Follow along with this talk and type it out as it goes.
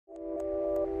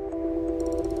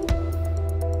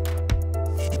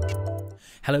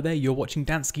Hello there, you're watching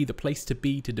Dansky, the place to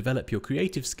be to develop your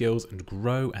creative skills and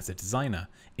grow as a designer.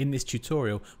 In this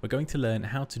tutorial, we're going to learn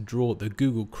how to draw the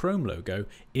Google Chrome logo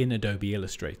in Adobe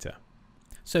Illustrator.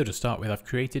 So to start with, I've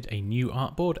created a new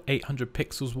artboard, 800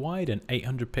 pixels wide and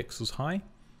 800 pixels high.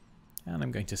 And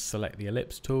I'm going to select the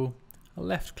ellipse tool,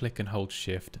 left click and hold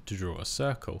shift to draw a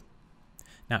circle.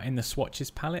 Now in the swatches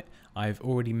palette, I've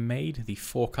already made the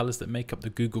 4 colors that make up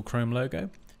the Google Chrome logo.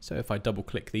 So if I double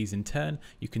click these in turn,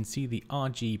 you can see the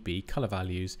RGB color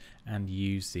values and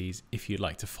use these if you'd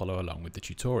like to follow along with the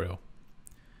tutorial.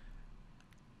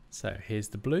 So here's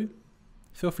the blue.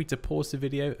 Feel free to pause the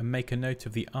video and make a note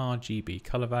of the RGB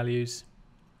color values.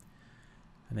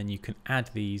 And then you can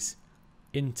add these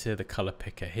into the color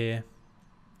picker here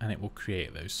and it will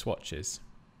create those swatches.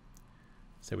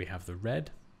 So we have the red,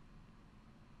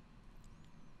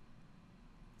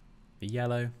 the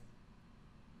yellow,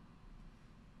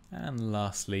 and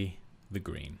lastly the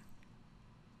green.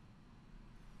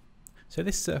 So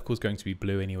this circle is going to be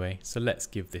blue anyway, so let's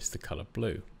give this the color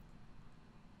blue.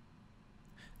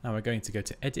 Now we're going to go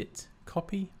to Edit,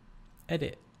 Copy,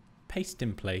 Edit, Paste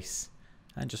in Place,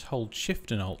 and just hold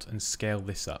Shift and Alt and scale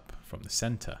this up from the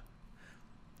center.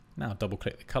 Now double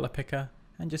click the color picker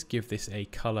and just give this a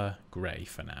color gray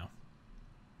for now.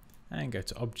 And go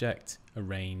to Object,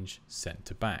 Arrange, Send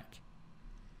to Back.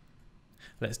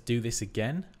 Let's do this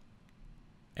again.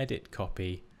 Edit,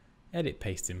 Copy, Edit,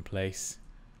 Paste in Place,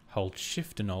 hold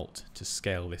Shift and Alt to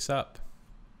scale this up,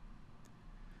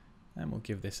 and we'll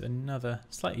give this another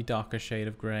slightly darker shade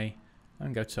of grey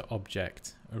and go to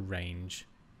Object, Arrange,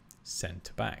 Send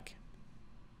to Back.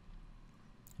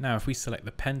 Now if we select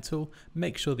the pen tool,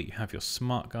 make sure that you have your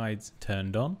smart guides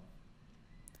turned on.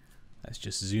 Let's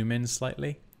just zoom in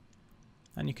slightly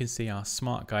and you can see our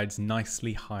smart guides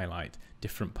nicely highlight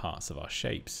different parts of our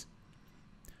shapes.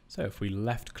 So if we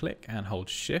left click and hold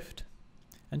shift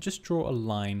and just draw a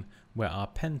line where our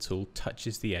pen tool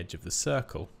touches the edge of the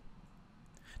circle.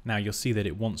 Now you'll see that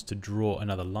it wants to draw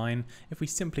another line. If we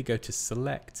simply go to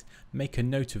select, make a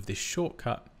note of this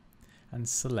shortcut and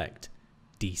select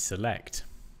deselect.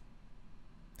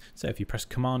 So if you press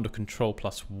Command or Control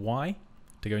plus Y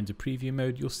to go into preview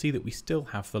mode, you'll see that we still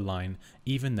have the line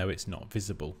even though it's not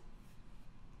visible.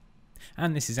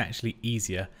 And this is actually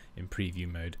easier in preview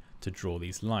mode to draw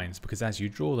these lines because as you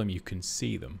draw them you can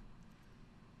see them.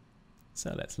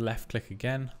 So let's left click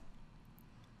again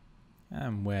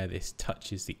and where this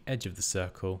touches the edge of the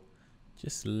circle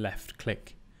just left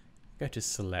click, go to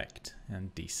select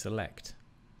and deselect.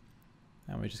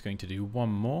 And we're just going to do one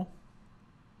more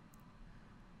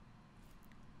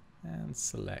and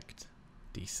select,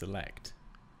 deselect.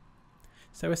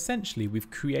 So essentially we've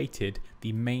created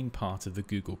the main part of the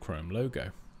Google Chrome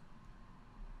logo.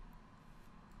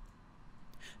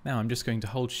 Now I'm just going to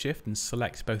hold shift and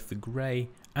select both the grey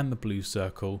and the blue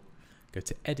circle, go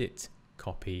to Edit,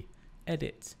 Copy,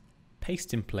 Edit,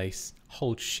 Paste in Place,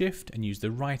 hold shift and use the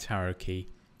right arrow key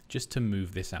just to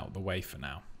move this out the way for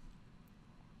now.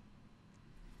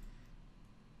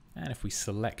 And if we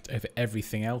select over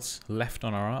everything else left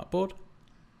on our artboard,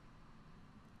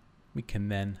 we can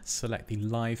then select the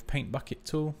Live Paint Bucket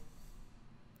tool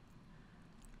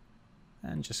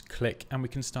and just click and we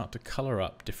can start to color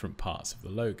up different parts of the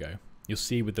logo. You'll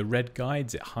see with the red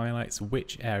guides it highlights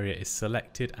which area is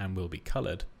selected and will be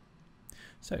colored.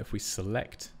 So if we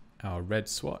select our red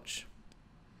swatch,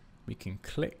 we can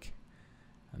click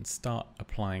and start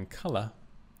applying color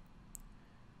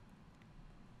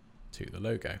to the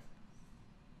logo.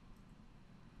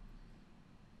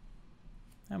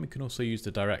 And we can also use the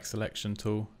direct selection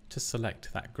tool to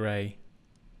select that grey.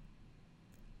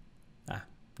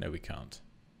 No, we can't.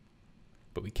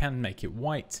 But we can make it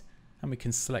white and we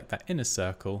can select that inner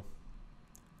circle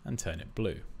and turn it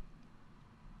blue.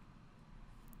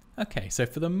 Okay, so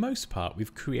for the most part,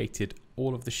 we've created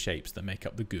all of the shapes that make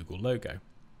up the Google logo.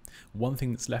 One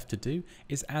thing that's left to do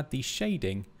is add the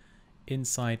shading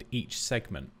inside each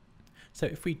segment. So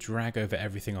if we drag over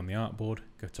everything on the artboard,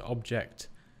 go to Object,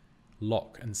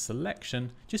 Lock and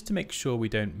Selection, just to make sure we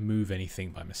don't move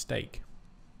anything by mistake.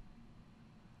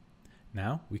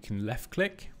 Now we can left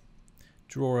click,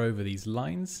 draw over these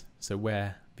lines, so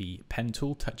where the pen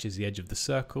tool touches the edge of the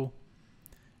circle,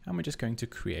 and we're just going to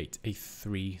create a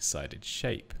 3-sided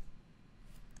shape.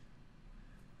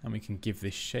 And we can give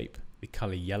this shape the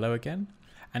color yellow again,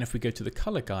 and if we go to the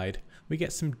color guide, we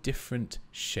get some different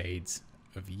shades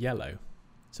of yellow.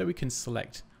 So we can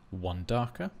select one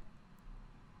darker,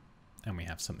 and we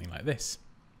have something like this.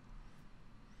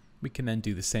 We can then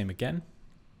do the same again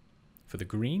for the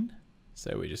green.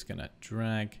 So we're just going to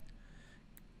drag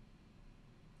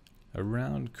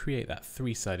around, create that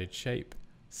 3-sided shape,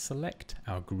 select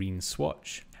our green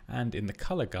swatch, and in the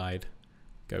color guide,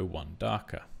 go one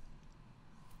darker.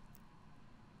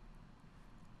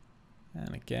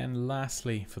 And again,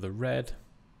 lastly for the red,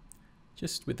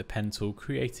 just with the pen tool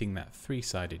creating that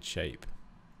three-sided shape.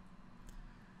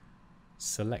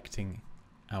 Selecting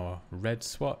our red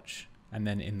swatch, and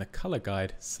then in the color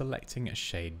guide, selecting a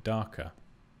shade darker.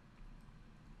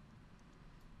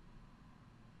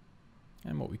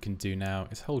 And what we can do now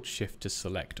is hold Shift to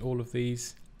select all of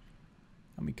these,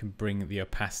 and we can bring the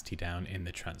opacity down in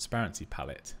the transparency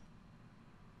palette.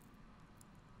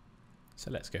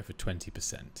 So let's go for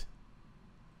 20%.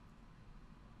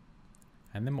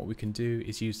 And then what we can do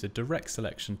is use the direct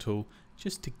selection tool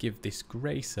just to give this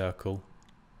grey circle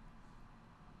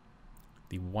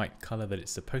the white color that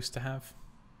it's supposed to have.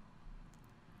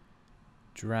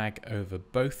 Drag over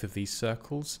both of these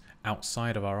circles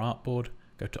outside of our artboard,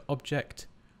 go to Object,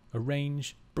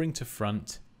 Arrange, Bring to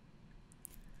Front,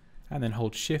 and then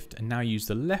hold Shift and now use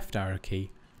the left arrow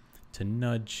key to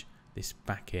nudge this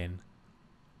back in.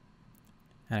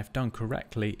 And if done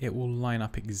correctly, it will line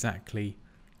up exactly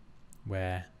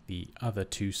where the other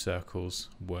two circles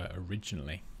were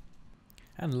originally.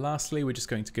 And lastly, we're just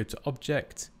going to go to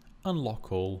Object,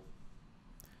 Unlock All,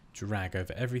 drag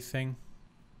over everything,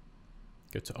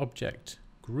 go to Object,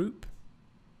 Group,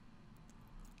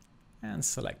 and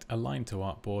select Align to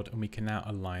Artboard, and we can now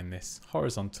align this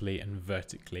horizontally and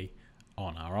vertically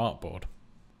on our artboard.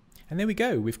 And there we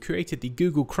go, we've created the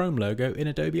Google Chrome logo in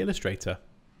Adobe Illustrator.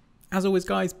 As always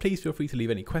guys, please feel free to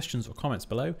leave any questions or comments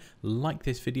below. Like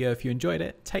this video if you enjoyed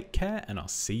it, take care, and I'll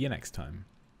see you next time.